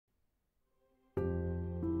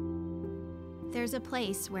There's a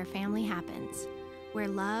place where family happens, where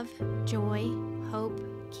love, joy, hope,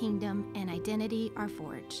 kingdom, and identity are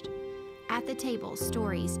forged. At the table,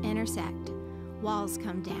 stories intersect, walls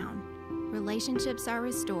come down, relationships are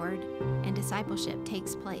restored, and discipleship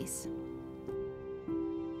takes place.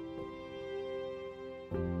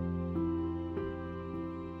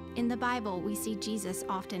 In the Bible, we see Jesus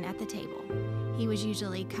often at the table. He was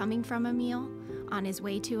usually coming from a meal, on his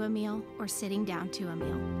way to a meal, or sitting down to a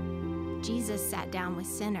meal. Jesus sat down with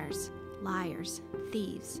sinners, liars,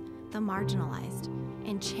 thieves, the marginalized,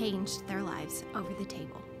 and changed their lives over the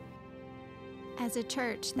table. As a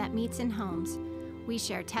church that meets in homes, we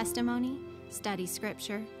share testimony, study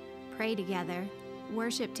scripture, pray together,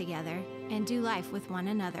 worship together, and do life with one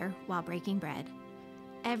another while breaking bread.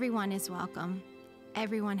 Everyone is welcome.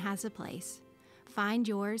 Everyone has a place. Find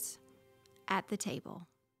yours at the table.